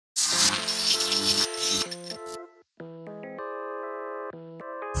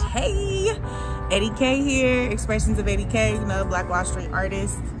Hey, Eddie K here, Expressions of Eddie K, you know, Black Wall Street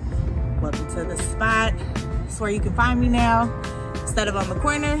artist. Welcome to the spot. It's where you can find me now. Instead of on the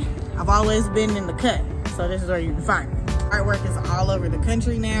corner, I've always been in the cut. So this is where you can find me. Artwork is all over the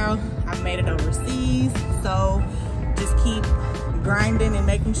country now. I've made it overseas. So just keep grinding and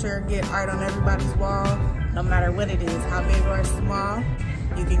making sure to get art on everybody's wall, no matter what it is, how big or small.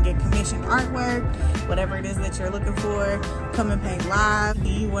 You can get commissioned artwork, whatever it is that you're looking for. Come and paint live. Do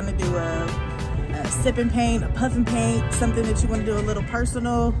you want to do a sip and paint, a puff and paint, something that you want to do a little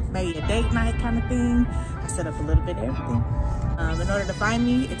personal, maybe a date night kind of thing? I set up a little bit of everything. In order to find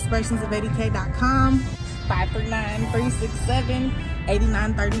me, expressionsofeddyk.com,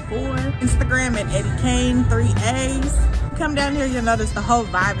 539-367-8934. Instagram at Eddie Kane, 3 A's. Come down here, you'll notice the whole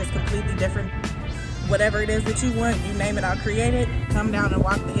vibe is completely different. Whatever it is that you want, you name it, I'll create it. Come down and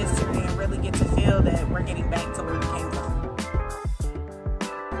walk the history and really get to feel that we're getting back to where we came from.